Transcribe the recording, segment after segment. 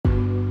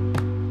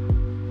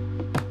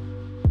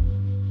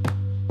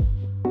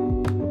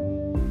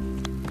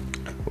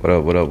What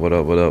up? What up? What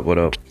up? What up? What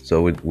up?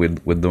 So we're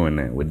doing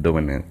it. We're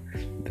doing it.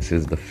 This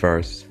is the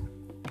first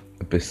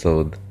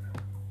episode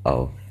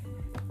of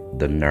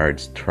the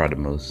Nerds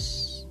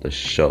Stradamus, the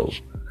show.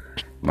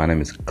 My name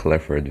is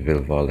Clifford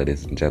Vilval,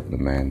 ladies and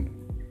gentlemen,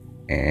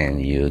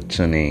 and you're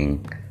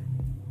tuning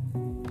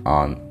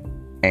on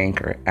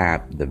Anchor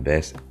app, the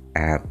best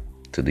app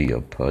to do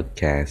your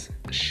podcast,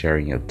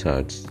 sharing your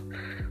thoughts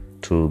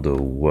to the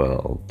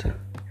world.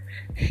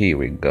 Here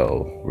we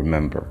go.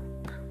 Remember,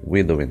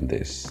 we're doing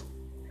this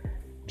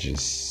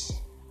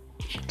just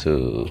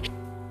to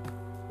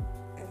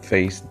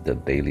face the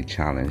daily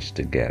challenge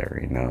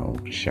together,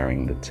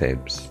 sharing the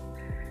tips.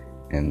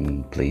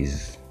 And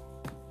please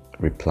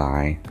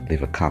reply,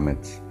 leave a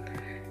comment,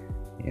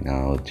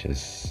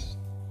 just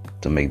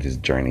to make this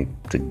journey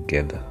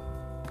together.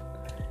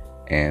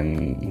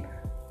 And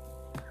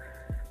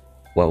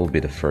what will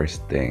be the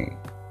first thing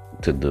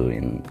to do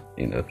in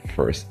the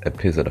first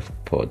episode of a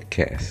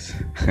podcast?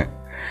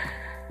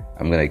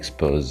 I'm gonna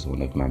expose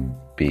one of my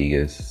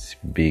biggest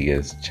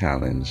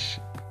challenge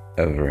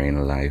ever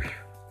in life,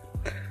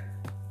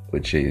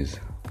 which is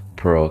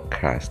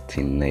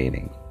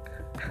procrastinating.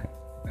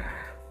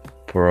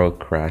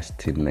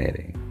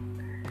 Procrastinating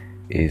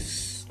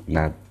is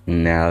not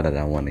now that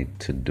I wanted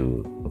to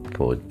do a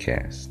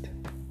podcast.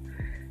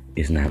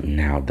 It's not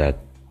now that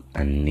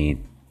I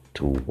need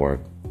to work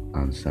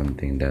on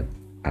something that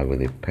I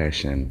really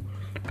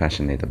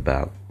passionate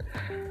about.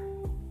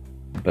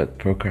 But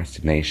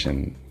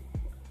procrastination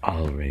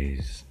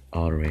always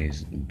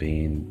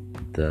been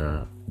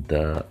the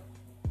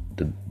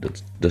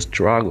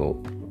struggle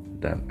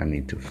that I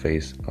need to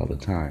face all the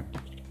time.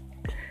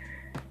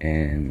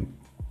 And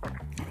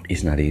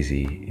it's not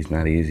easy. It's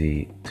not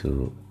easy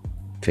to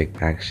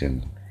take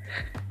action,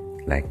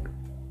 like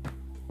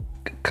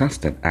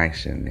constant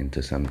action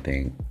into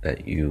something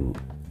that you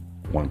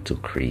want to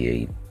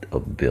create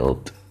or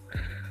build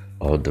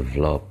or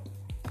develop.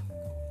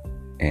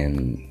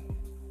 And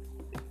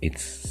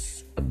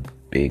it's a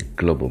big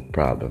global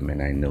problem,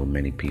 and I know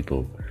many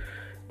people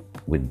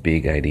with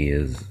big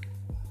ideas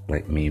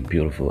like me,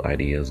 beautiful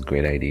ideas,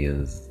 great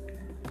ideas,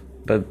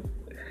 but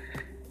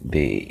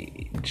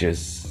they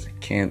just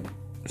can't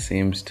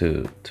seems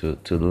to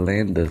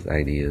land those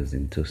ideas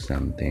into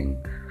something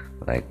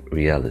like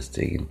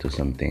realistic, into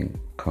something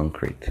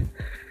concrete.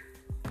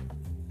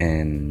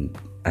 And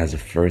as a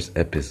first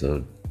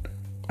episode,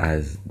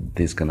 as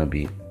this gonna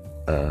be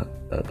a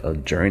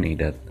journey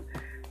that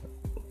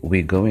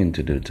we're going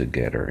to do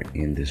together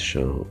in this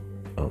show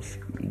of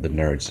the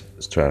Nerds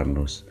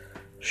Stradamus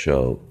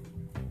show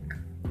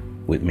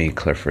with me,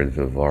 Clifford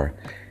Vilvar.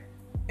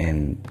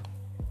 And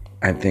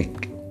I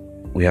think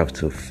we have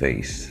to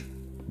face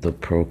the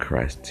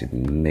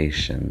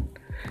procrastination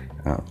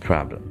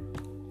problem.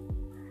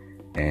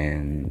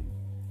 And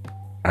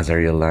as I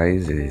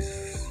realize,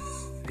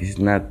 it's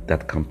not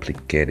that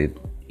complicated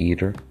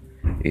either.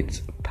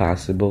 It's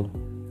possible.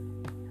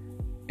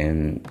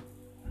 And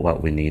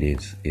what we need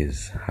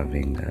is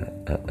having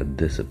a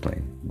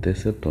discipline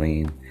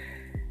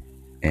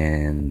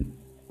and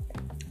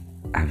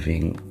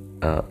having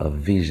a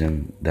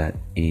vision that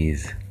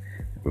is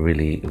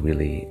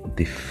really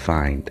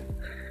defined.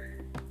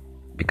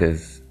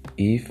 Because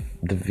if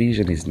the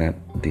vision is not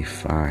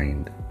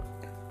defined,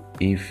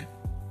 if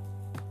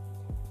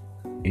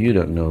you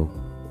don't know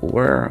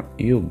where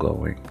you're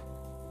going,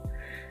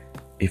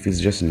 if it's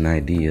just an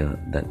idea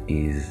that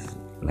is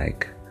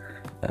like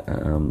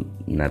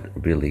not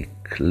really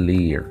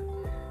clear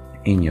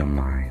in your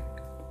mind,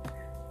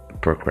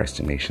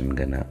 procrastination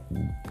gonna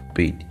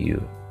beat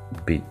you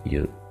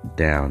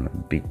down,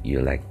 beat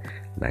you like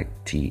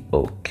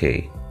TOK,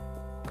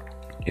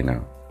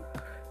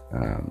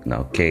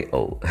 no,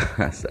 KO,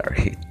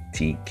 sorry,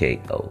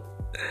 TKO.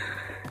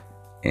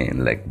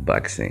 And like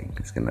boxing,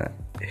 it's gonna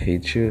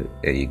hit you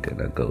and you're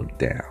gonna go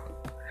down.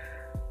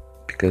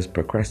 Because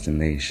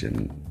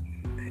procrastination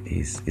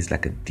is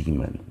like a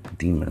demon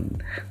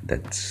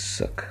that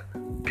suck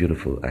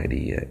beautiful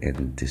idea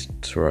and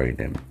destroy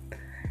them.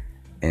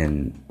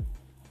 And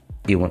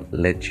it won't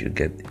let you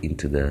get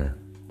into the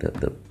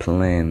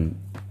plain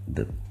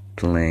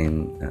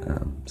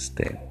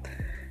state.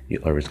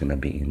 You're always gonna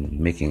be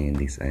making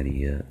the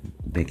idea,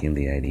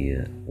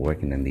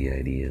 working on the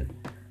idea,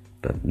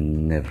 but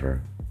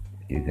never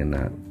you're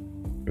gonna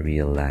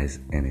realize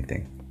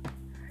anything.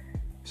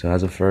 So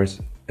as a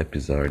first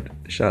episode,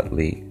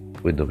 shortly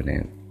we're doing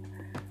it.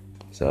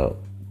 So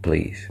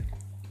please,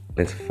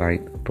 let's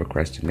fight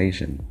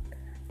procrastination.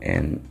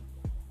 And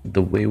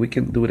the way we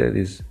can do that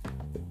is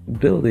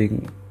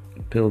building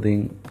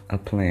a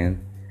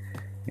plan,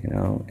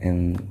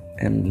 and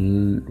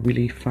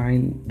really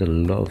find the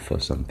love for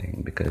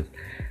something. Because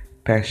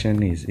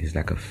passion is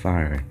like a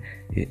fire.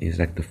 It is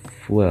like the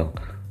fuel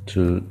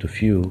to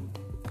fuel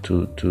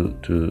to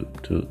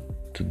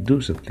do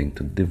something,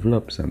 to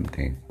develop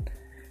something.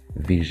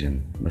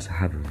 Vision, must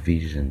have a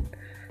vision,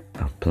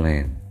 a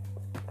plan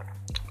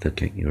that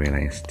you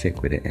really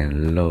stick with it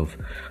and love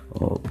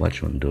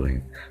what you're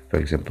doing. For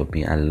example,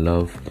 me, I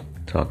love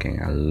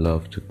talking. I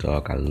love to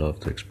talk. I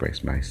love to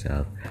express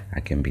myself. I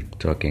can be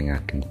talking. I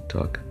can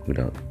talk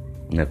without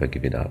never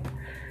give it up.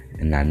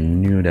 And I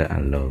knew that I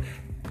love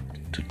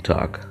to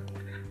talk,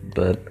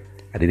 but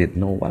I didn't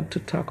know what to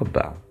talk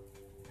about.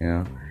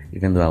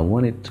 Even though I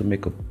wanted to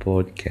make a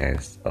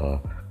podcast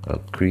or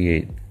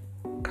create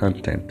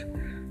content,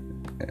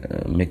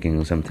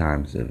 making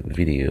sometimes a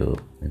video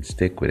and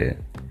stick with it.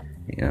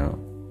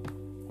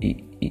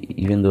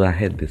 Even though I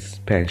had this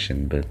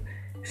passion, but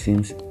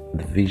since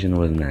the vision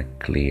was not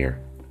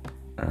clear,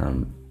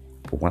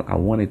 what I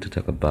wanted to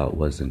talk about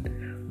wasn't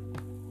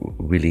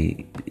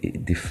really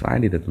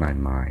defined in my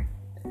mind.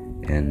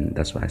 And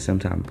that's why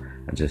sometimes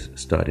I just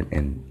started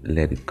and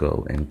let it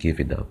go and give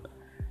it up,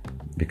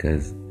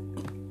 because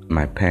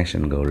my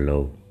passion go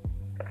low.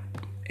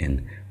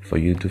 And for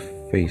you to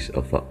face,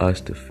 or for us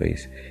to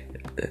face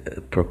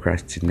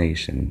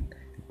procrastination,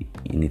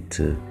 you need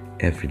to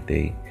every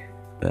day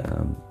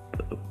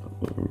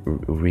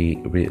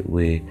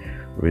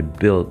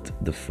rebuild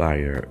the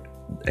fire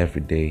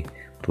every day,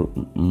 put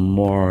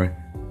more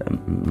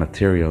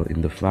material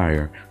in the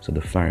fire so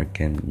the fire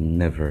can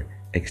never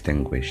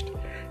extinguished,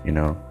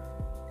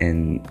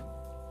 and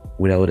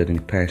without any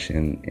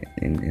passion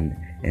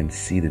and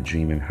see the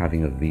dream and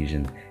having a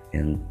vision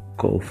and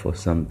go for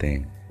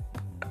something,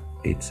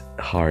 it's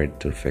hard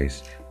to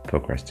face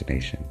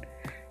procrastination.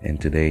 And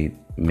today,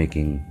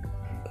 making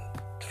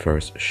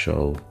first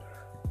show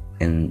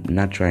and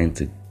not trying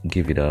to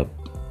give it up,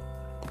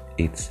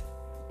 it's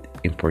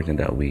important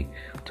that we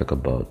talk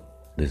about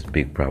this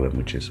big problem,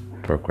 which is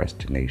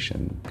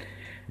procrastination.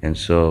 And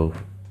so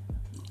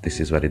this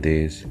is what it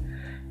is.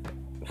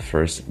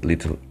 First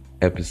little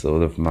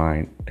episode of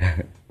mine.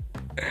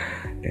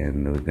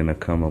 And we're gonna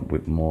come up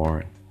with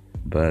more,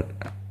 but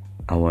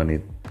I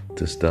wanted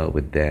to start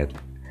with that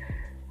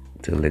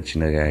to let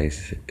you know,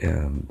 guys,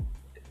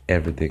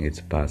 everything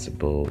is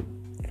possible.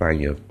 Find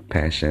your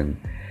passion,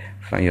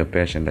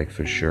 like,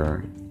 for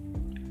sure.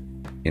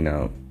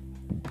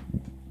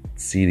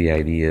 See the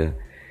idea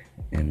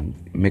and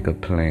make a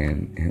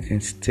plan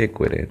and stick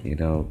with it.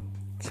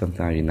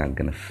 Sometimes you're not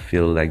gonna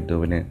feel like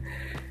doing it.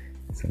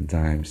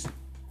 Sometimes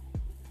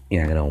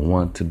you're not gonna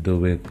want to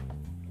do it.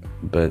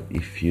 But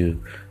if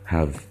you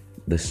have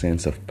the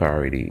sense of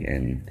priority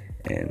and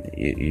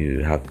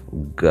you have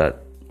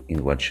gut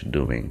in what you're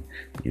doing,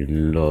 you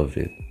love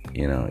it.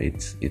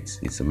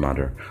 It's a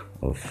matter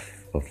of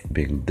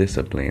being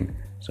disciplined,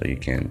 so you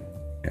can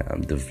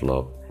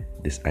develop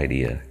this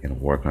idea and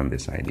work on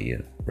this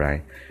idea,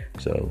 right?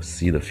 So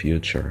see the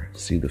future,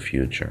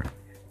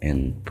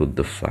 and put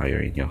the fire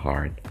in your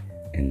heart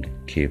and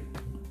keep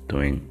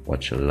doing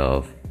what you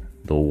love.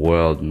 The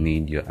world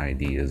need your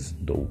ideas.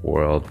 The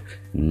world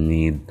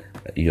need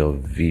your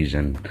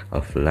vision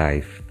of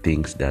life,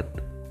 things that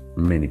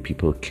many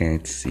people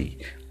can't see.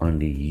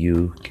 Only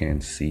you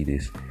can see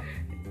this.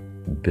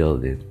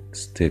 Build it,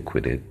 stick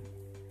with it,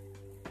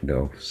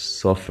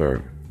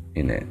 suffer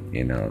in it.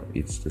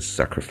 It's the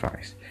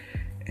sacrifice,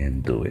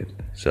 and do it.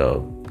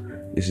 So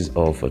this is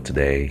all for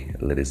today,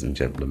 ladies and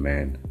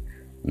gentlemen.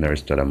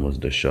 Nostradamus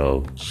the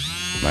show.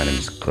 My name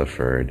is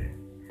Clifford,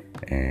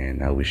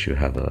 and I wish you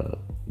have a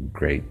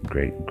great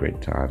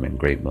time and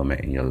great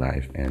moment in your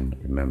life. And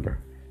remember,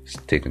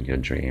 stick on your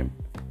dream,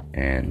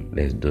 and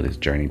let's do this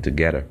journey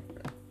together.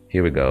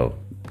 Here we go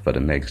for the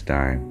next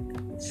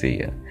time. See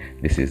ya.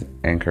 This is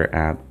Anchor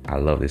app. I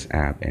love this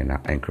app, and I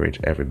encourage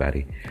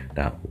everybody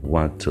that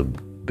want to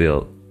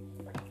build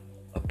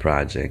a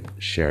project,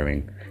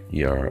 sharing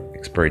your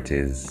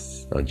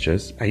expertise or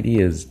just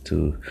ideas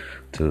to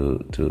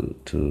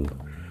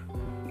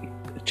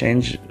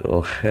change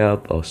or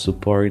help or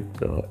support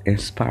or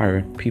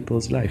inspire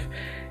people's life.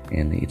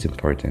 And it's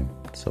important.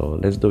 So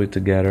let's do it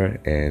together,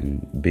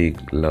 and big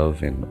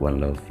love and one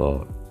love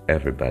for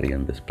everybody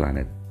on this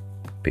planet.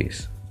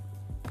 Peace.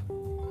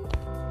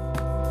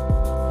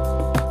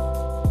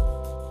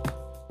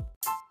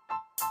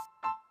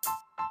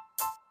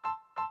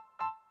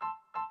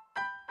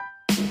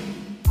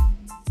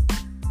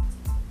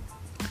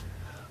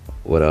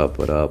 What up?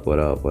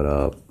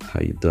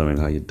 How you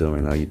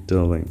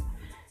doing?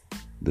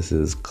 This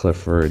is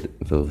Clifford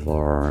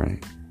Vivar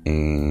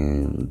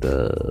and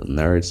the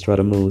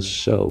Nostradamus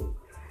show.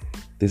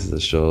 This is a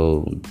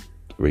show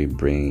we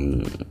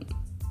bring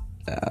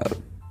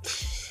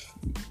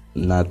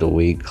not the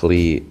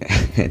weekly,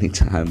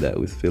 anytime that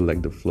we feel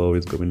like the flow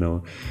is going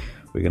on.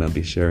 We're gonna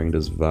be sharing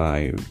this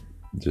vibe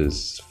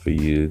just for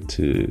you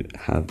to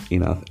have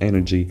enough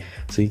energy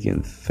so you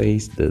can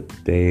face the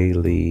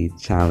daily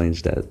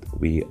challenge that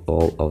we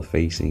all are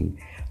facing,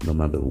 no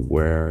matter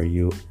where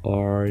you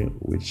are,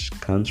 which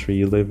country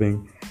you're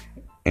living,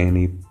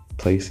 any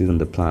places on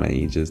the planet.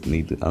 You just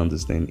need to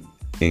understand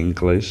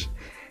English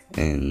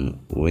and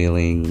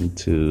willing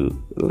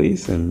to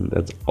listen.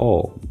 That's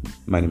all.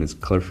 My name is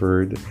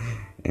Clifford,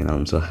 and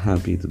I'm so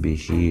happy to be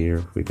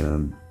here. We're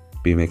gonna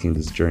be making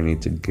this journey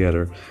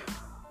together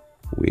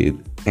with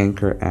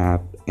Anchor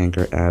app,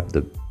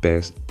 the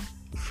best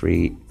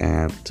free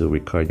app to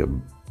record your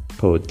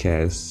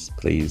podcasts.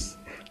 Please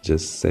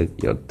just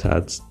set your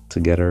thoughts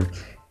together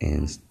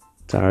and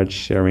start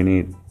sharing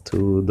it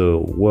to the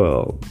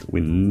world.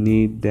 We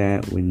need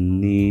that. We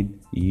need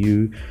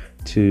you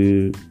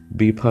to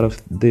be part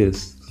of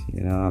this.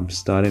 I'm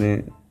starting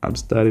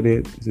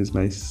it. This is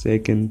my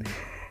second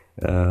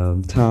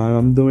time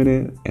I'm doing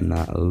it, and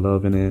I'm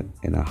loving it.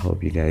 And I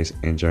hope you guys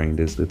enjoying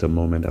this little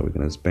moment that we're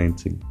gonna spend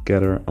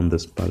together on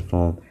this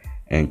platform,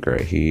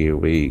 Anchor. Here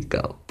we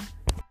go.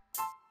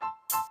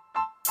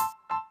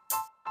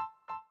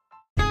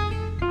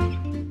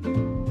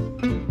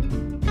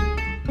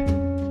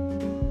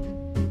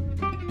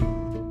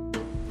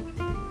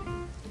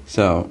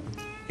 So,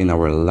 in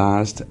our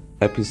last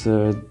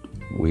episode,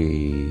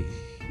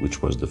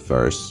 which was the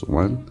first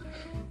one,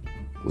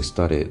 we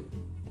started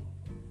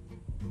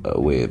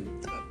with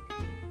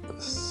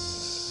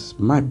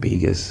my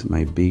biggest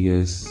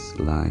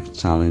life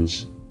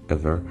challenge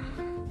ever,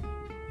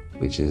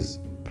 which is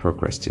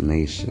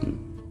procrastination.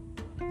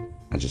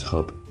 I just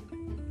hope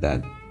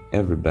that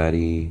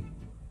everybody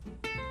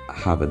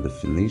have a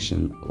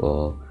definition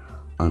or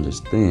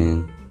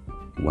understand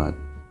what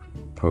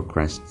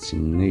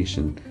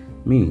procrastination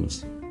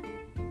means.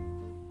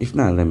 If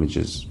not, let me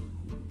just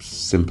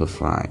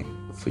simplify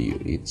for you.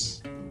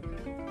 It's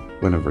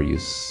whenever you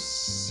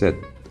set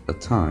a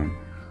time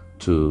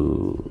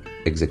to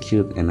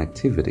execute an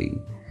activity,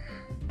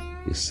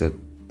 you set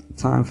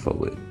time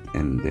for it,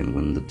 and then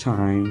when the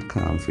time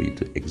comes for you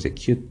to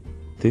execute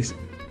this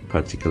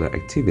particular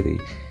activity,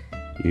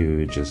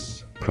 you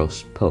just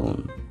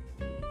postpone.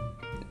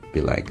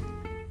 Be like,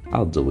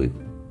 I'll do it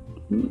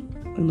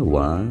in a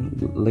while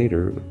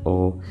later,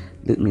 or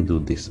let me do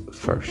this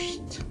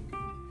first.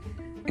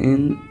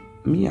 And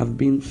me, I've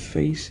been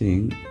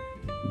facing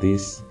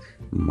this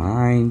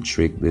mind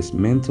trick, this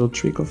mental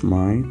trick of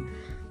mine,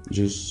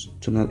 just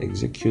to not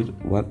execute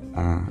what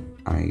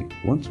I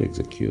want to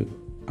execute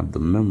at the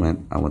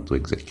moment I want to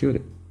execute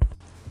it.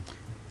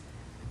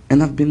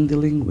 And I've been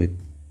dealing with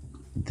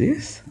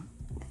this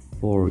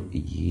for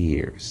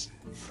years.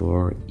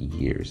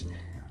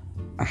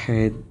 I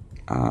had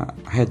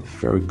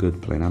very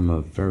good plan. I'm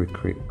a very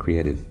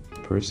creative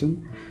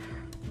person,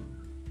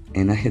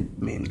 and I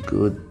had many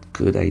good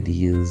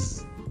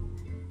ideas.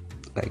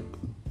 Like,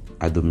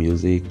 I do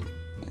music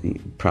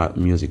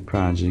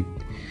project,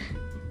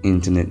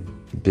 internet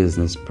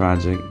business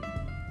project,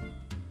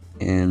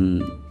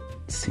 and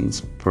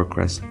since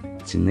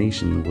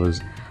procrastination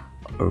was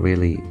a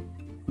really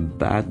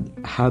bad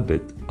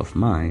habit of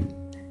mine,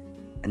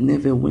 I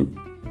never went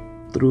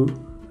through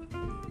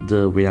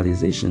the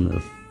realization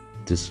of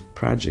these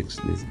projects,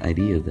 these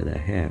ideas that I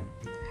have.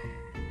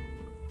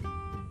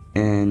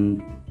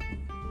 And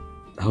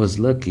I was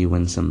lucky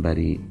when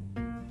somebody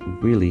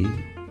really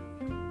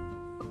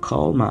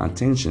called my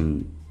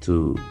attention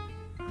to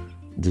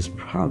this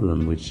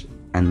problem, which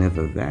I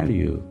never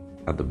valued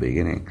at the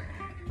beginning.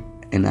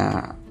 And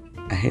I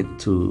had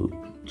to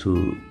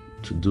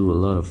do a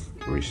lot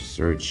of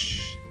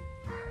research.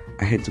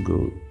 I had to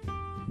go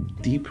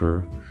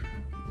deeper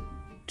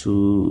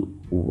to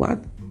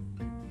what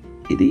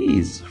it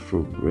is for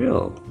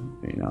real,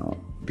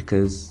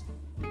 because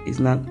it's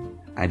not,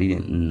 I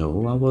didn't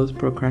know I was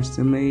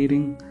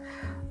procrastinating.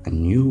 I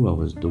knew I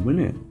was doing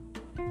it,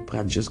 but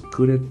I just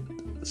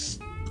couldn't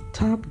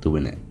stop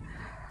doing it.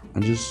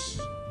 I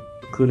just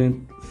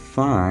couldn't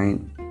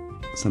find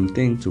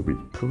something to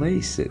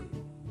replace it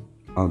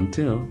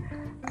until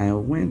I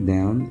went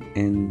down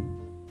and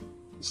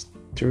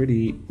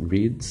study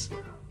reads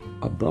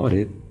about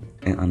it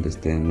and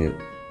understand it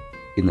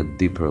in a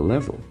deeper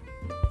level.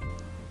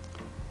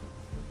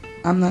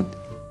 I'm not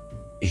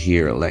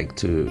here like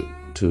to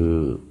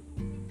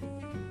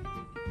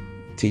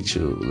teach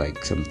you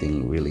like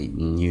something really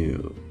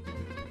new,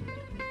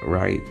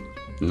 right?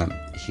 I'm not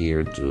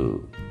here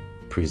to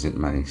present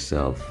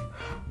myself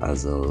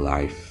as a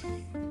life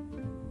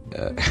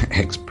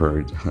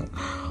expert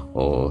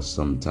or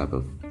some type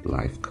of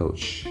life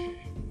coach,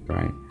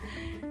 right?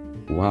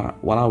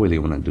 What I really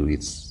want to do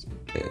is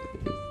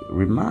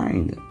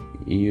remind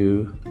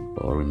you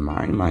or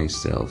remind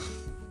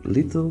myself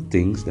little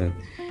things that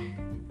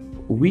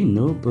we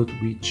know, but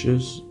we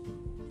just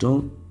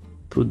don't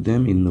put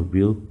them in the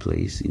real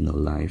place in our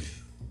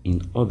life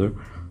in order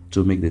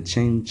to make the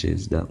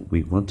changes that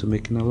we want to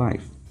make in our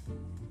life.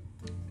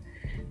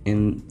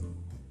 And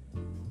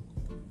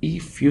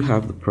if you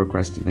have the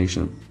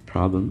procrastination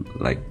problem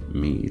like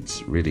me,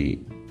 it's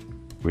really,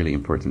 really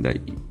important that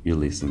you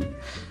listen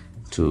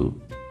to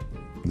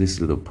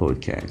this little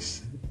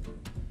podcast,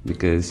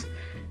 because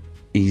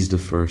it's the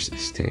first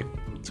step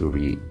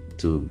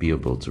to be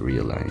able to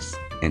realize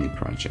any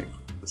project.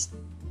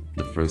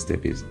 The first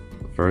step is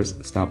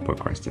stop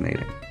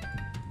procrastinating.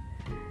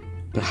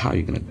 But how are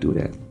you gonna do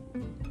that?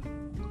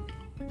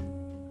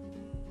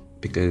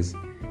 Because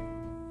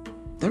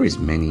there is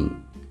many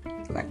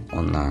like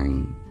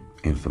online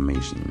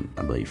information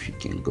about, if you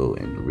can go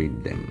and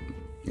read them,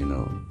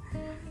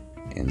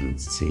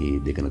 and see,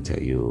 they're gonna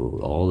tell you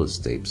all the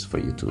steps for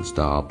you to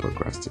stop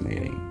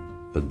procrastinating.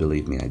 But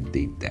believe me, I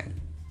did that.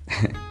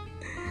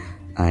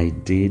 I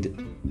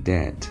did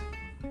that.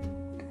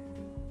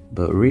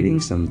 But reading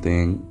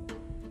something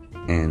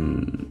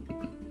and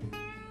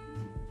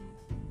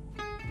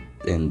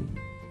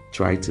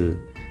try to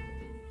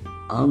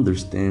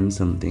understand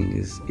something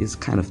is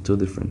kind of two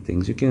different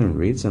things. You can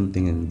read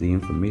something and the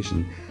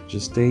information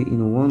just stay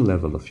in one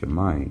level of your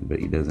mind, but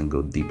it doesn't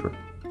go deeper.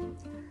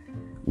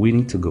 We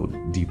need to go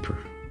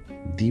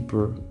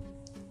deeper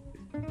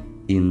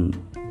in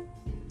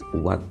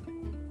what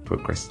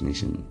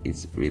procrastination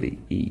really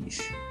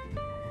is.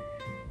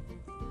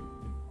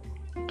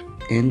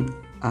 And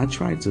I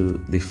try to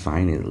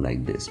define it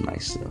like this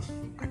myself.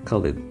 I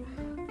call it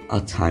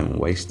a time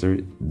waster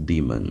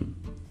demon.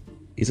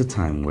 It's a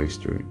time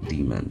waster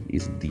demon.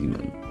 It's a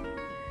demon.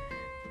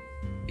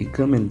 It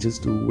comes in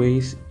just to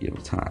waste your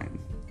time.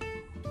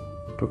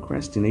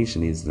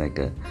 Procrastination is like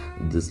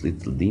this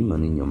little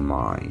demon in your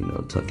mind,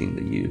 talking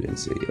to you and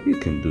say, "Oh, you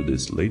can do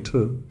this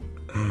later.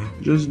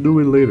 Just do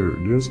it later.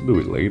 Just do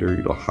it later.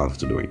 You don't have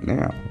to do it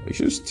now.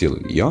 You're still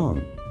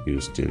young.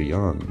 You're still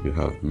young. You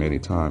have many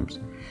times.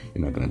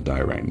 You're not gonna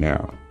die right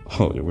now.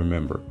 Oh, you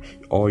remember,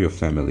 all your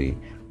family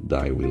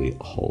die really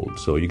old,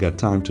 so you got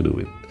time to do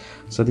it."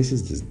 So this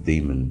is this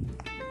demon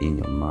in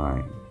your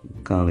mind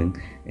calling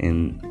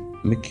and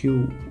make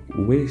you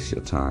waste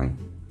your time.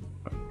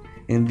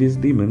 And this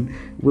demon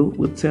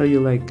will tell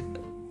you like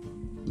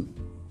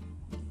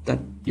that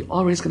you're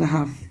always gonna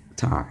have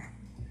time.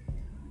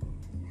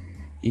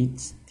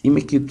 It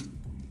make you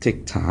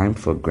take time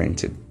for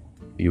granted.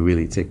 You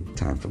really take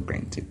time for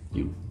granted.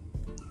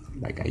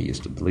 I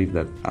used to believe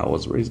that I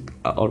was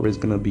always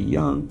gonna be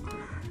young.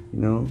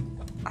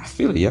 I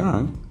feel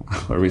young.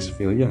 I always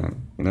feel young.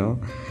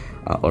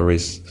 I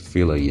always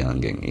feel a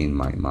younging in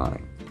my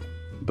mind.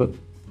 But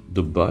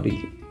the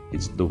body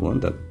is the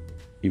one that,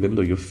 even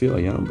though you feel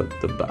young, but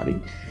the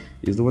body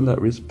is the one that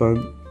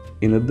responds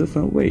in a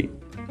different way.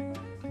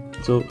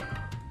 So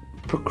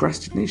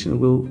procrastination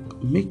will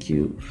make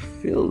you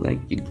feel like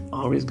you're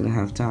always gonna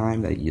have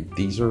time, that you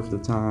deserve the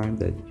time,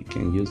 that you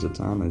can use the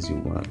time as you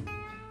want.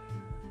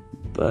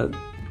 But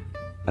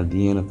at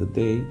the end of the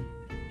day,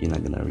 you're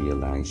not gonna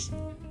realize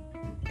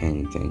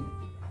anything,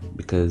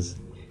 because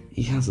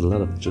he has a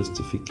lot of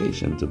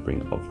justification to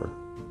bring over.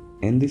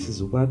 And this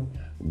is what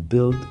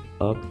built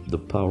up the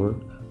power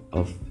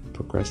of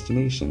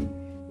procrastination.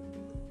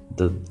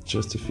 The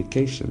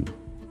justification.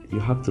 You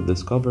have to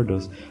discover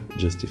those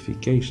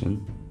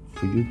justification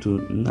for you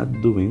to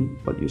not doing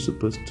what you're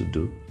supposed to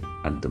do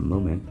at the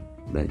moment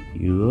that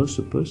you're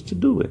supposed to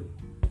do it.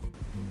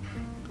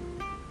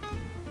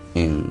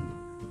 And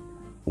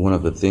one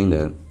of the things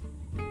that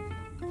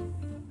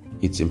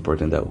it's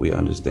important that we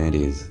understand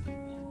is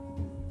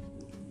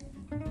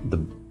the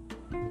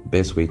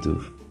best way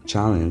to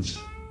challenge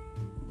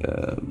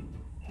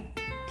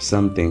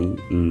something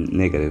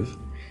negative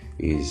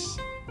is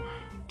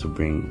to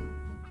bring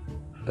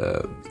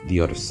the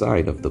other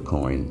side of the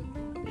coin,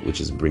 which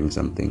is bring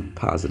something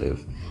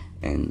positive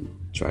and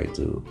try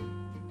to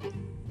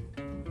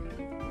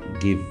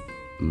give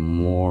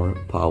more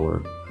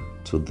power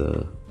to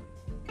the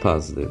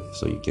positive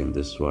so you can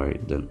destroy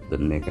the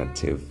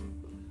negative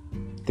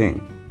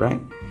thing,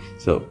 right?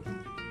 So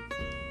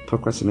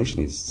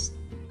procrastination is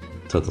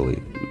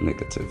totally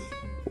negative.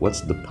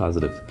 What's the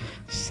positive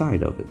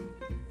side of it,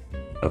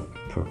 of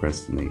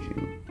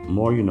procrastination?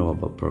 More you know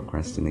about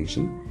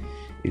procrastination,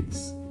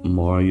 it's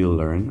more you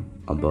learn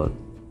about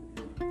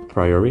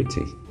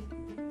priority,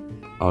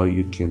 how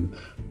you can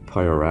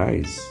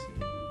prioritize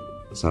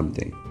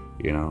something,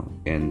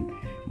 and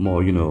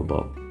more you know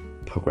about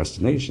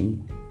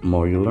procrastination,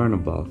 more you learn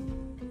about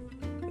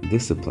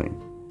discipline,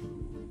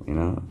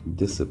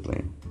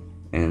 discipline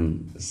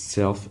and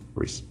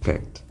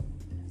self-respect.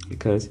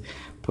 Because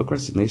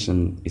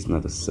procrastination is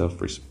not a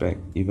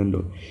self-respect. Even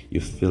though you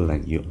feel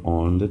like you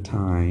own the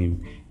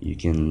time, you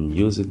can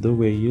use it the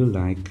way you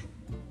like,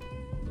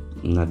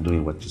 not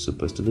doing what you're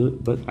supposed to do,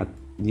 but at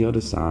the other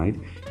side,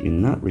 you're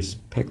not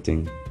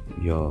respecting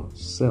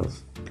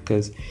yourself,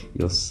 because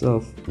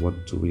yourself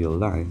want to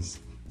realize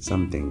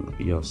something,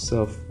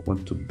 yourself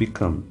want to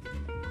become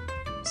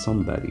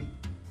somebody.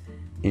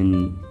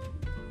 And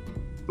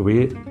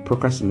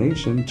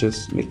procrastination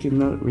just make you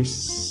not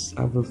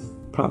have a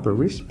proper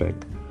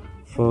respect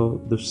for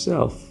the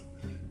self.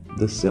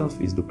 The self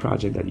is the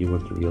project that you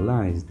want to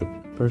realize, the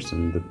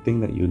person, the thing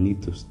that you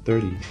need to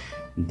study,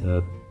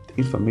 the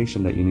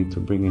information that you need to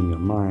bring in your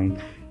mind,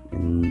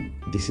 and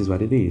this is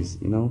what it is,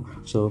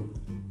 So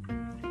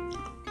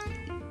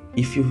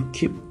if you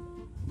keep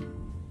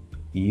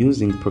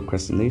using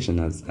procrastination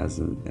as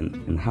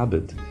an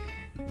habit,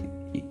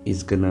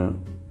 it's gonna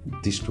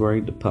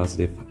destroy the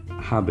positive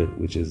habit,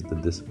 which is the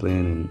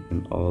discipline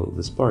and all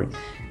this part.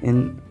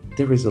 And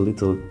there is a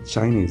little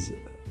Chinese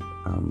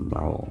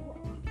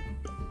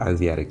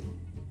Asiatic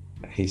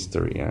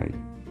history. I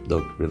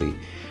don't really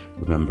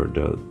remember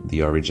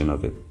the origin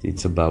of it.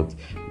 It's about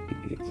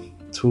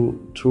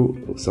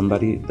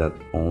somebody that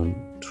owned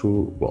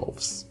two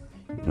wolves,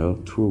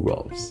 two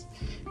wolves,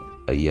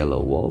 a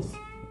yellow wolf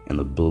and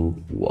a blue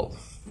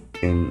wolf.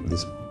 And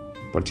this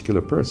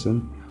particular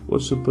person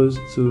was supposed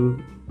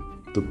to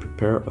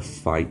prepare a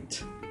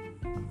fight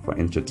for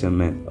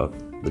entertainment of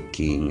the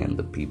king and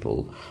the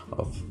people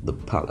of the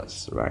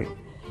palace, right?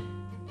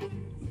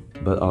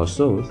 But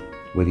also,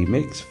 when he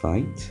makes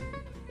fight,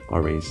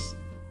 always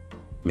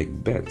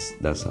make bets.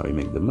 That's how he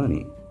make the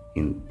money,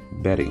 in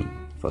betting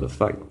for the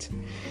fight.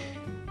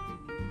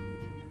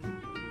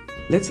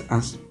 Let's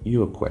ask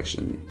you a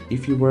question.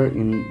 If you were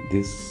in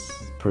this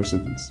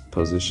person's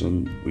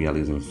position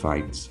realizing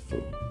fights,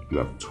 you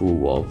have two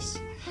wolves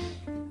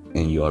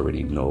and you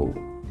already know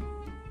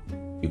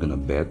you're gonna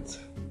bet.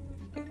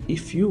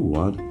 If you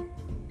want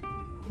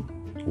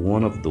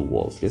one of the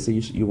wolves, let's say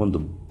you want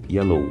the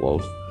yellow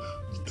wolf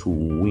to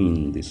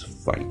win this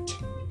fight,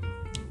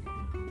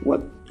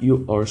 what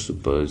you are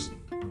supposed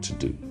to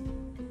do?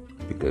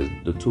 Because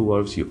the two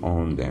wolves, you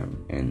own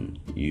them and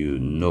you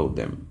know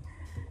them,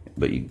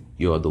 but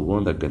you are the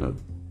one that's gonna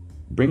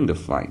bring the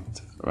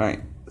fight,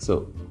 right?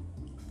 So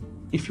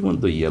if you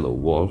want the yellow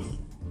wolf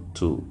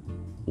to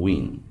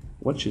win,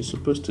 what you're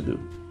supposed to do?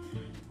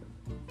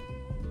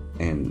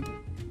 And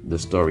the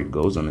story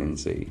goes on and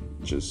say,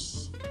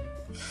 just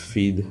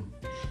feed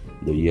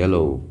the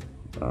yellow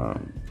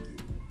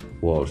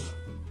wolf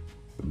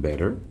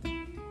better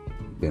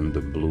than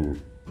the blue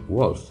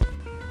wolf.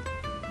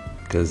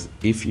 Because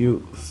if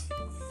you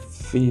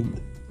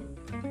feed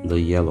the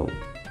yellow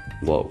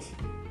wolf,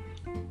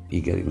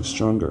 he's getting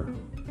stronger.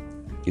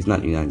 You're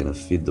not gonna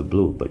feed the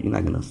blue, but you're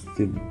not gonna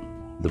feed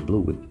the blue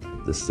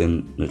with the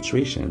same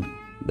nutrition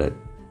that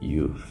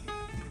you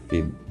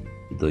feed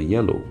the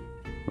yellow,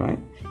 right?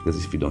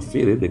 Because if you don't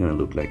feed it, they're gonna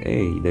look like,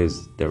 hey,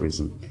 there is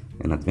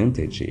an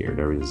advantage here.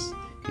 There is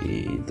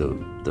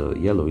the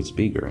yellow is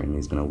bigger and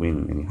it's gonna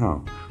win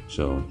anyhow.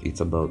 So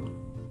it's about,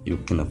 you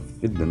cannot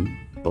feed them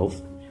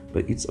both,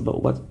 but it's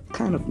about what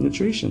kind of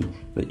nutrition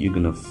that you're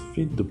gonna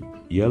feed the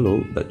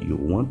yellow that you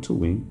want to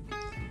win,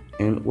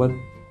 and what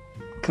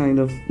kind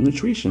of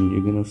nutrition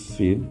you're gonna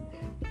feed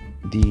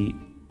the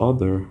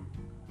other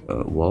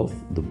wolf,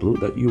 the blue,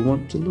 that you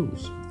want to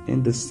lose.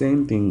 And the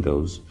same thing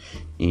goes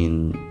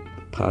in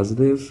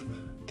positive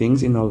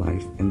things in our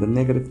life and the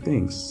negative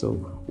things. So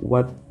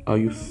what are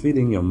you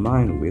feeding your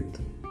mind with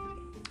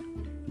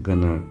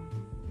gonna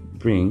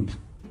bring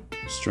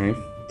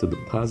strength to the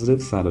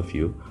positive side of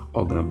you,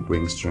 or gonna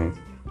bring strength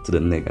to the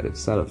negative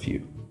side of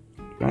you,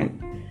 right?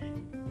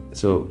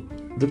 So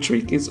the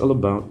trick is all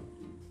about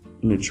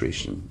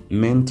nutrition,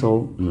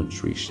 mental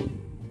nutrition.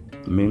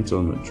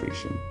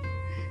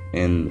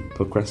 And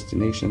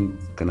procrastination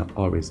gonna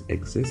always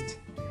exist.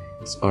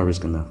 It's always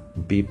gonna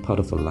be part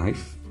of our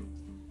life.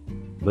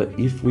 But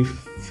if we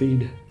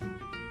feed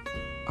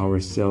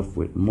ourselves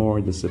with more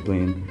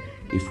discipline,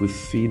 if we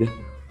feed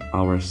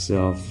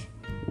ourselves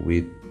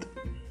with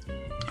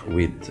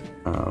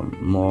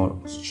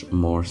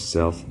more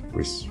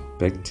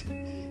self-respect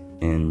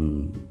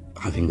and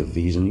having a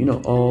vision,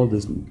 all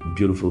these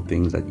beautiful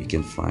things that you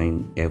can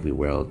find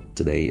everywhere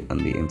today on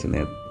the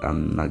internet.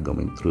 I'm not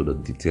going through the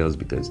details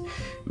because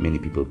many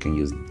people can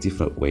use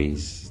different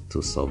ways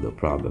to solve the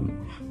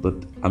problem, but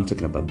I'm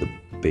talking about the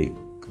big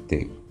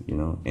thing,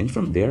 and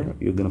from there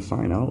you're gonna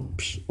find out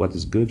what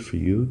is good for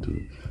you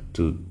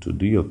to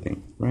do your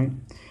thing, right?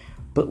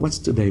 But what's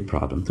today's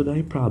problem?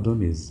 Today's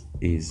problem is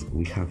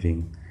we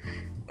having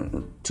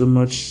too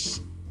much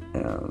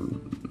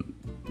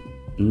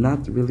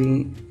not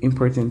really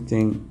important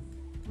thing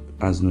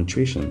as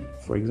nutrition.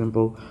 For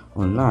example,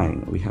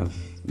 online we have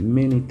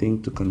many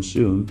things to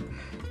consume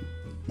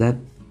that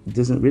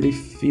doesn't really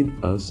feed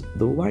us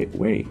the right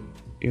way.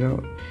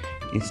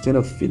 Instead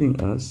of feeding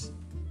us,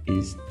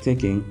 is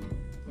taking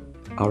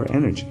our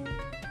energy.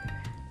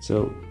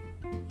 So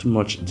too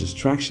much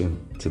distraction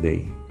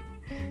today,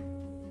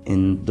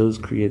 and those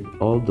create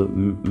all the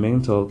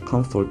mental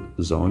comfort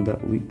zone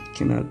that we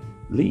cannot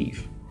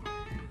leave.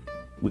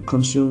 We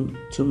consume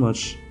too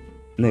much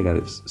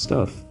negative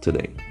stuff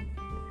today,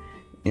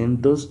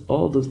 and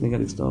all those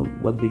negative stuff,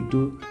 what they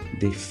do,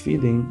 they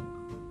feeding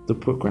the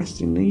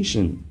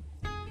procrastination.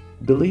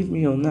 Believe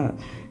me or not,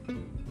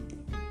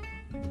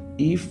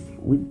 if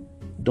we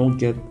don't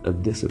get a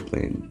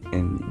discipline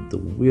and the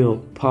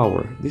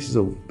willpower, this is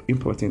an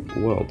important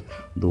word,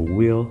 the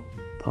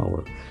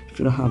willpower. If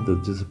you don't have the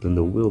discipline,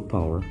 the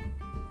willpower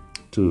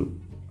to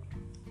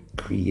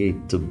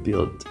create, to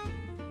build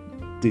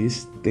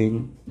this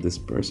thing, this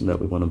person that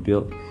we want to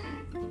build,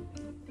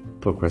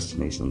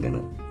 procrastination is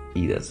gonna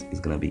eat us. It's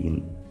gonna be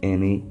in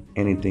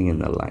anything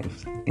in our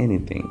life,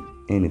 anything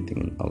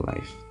in our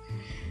life.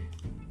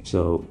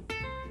 So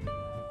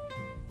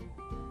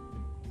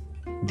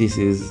this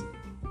is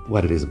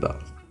what it is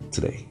about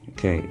today.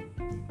 Okay,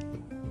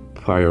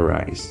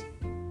 prioritize,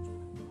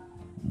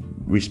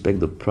 respect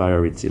the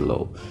priority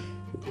law.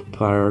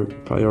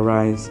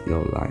 Prioritize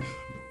your life.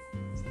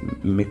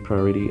 Make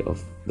priority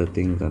of the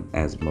thing that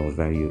has more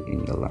value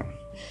in your life,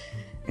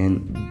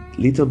 and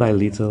little by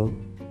little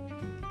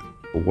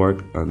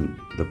work on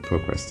the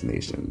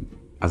procrastination.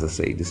 As I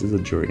say, this is a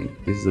journey.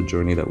 This is a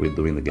journey that we're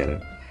doing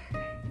together.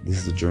 This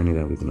is a journey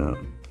that we're gonna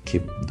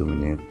keep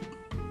doing it.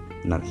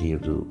 Not here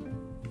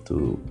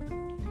to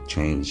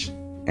change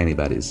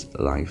anybody's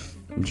life.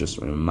 I'm just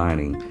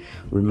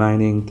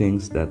reminding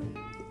things that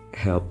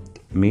helped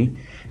me,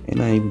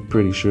 and I'm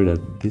pretty sure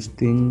that these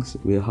things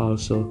will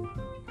also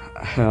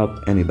help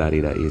anybody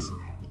that is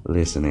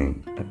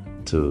listening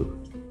to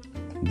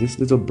this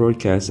little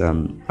broadcast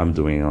I'm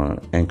doing on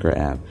Anchor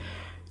app.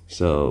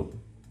 So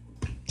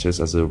just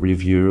as a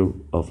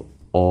review of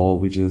all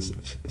we just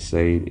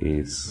said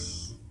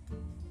is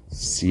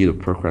see the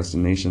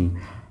procrastination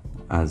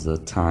as a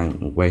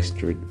time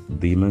waster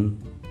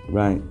demon,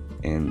 right?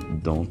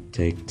 And don't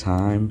take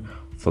time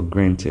for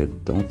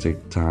granted. Don't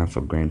take time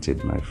for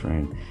granted, my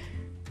friend.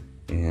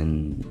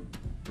 And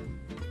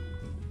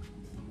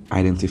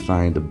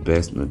identifying the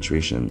best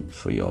nutrition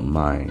for your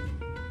mind,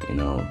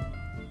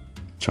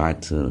 try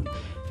to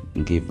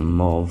give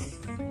more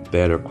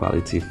better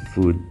quality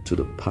food to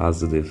the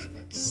positive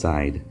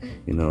side,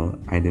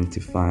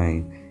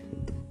 identifying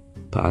the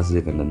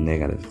positive and the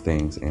negative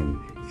things and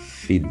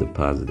feed the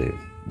positive.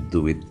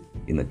 Do it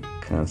in a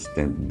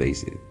constant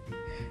basis.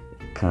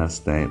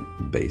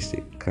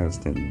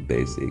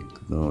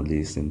 Don't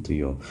listen to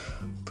your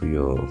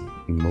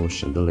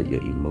emotion. Don't let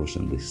your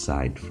emotion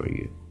decide for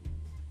you.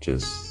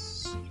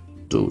 Just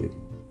do it.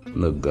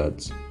 No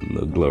guts,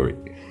 no glory.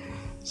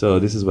 So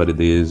this is what it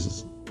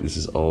is. This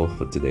is all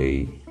for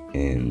today,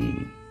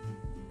 and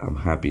I'm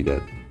happy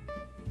that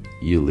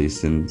you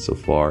listened so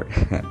far.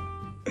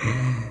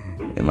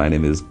 And my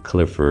name is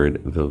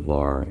Clifford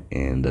Vilvar,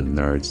 and the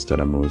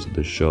Nerdstradamus,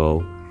 the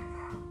show.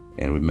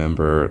 And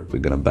remember, we're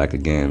gonna back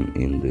again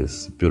in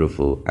this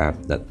beautiful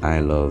app that I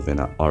love, and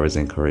I always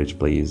encourage.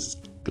 Please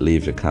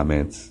leave a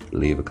comment,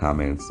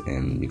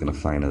 and you're gonna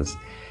find us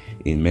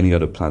in many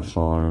other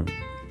platforms.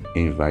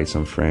 Invite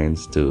some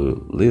friends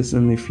to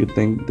listen if you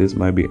think this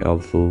might be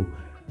helpful.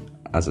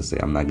 As I say,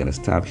 I'm not gonna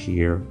stop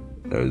here.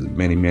 There's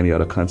many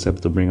other concepts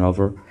to bring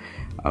over.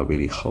 I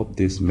really hope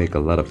this make a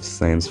lot of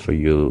sense for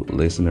you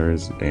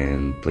listeners.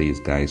 And please,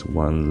 guys,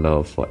 one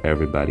love for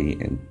everybody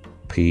and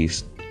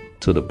peace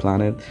to the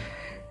planet.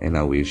 And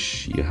I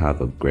wish you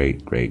have a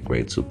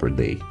great super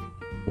day.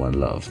 One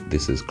love.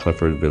 This is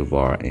Clifford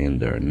Vilvar and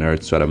the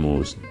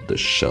Nerdstradamus, the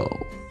show.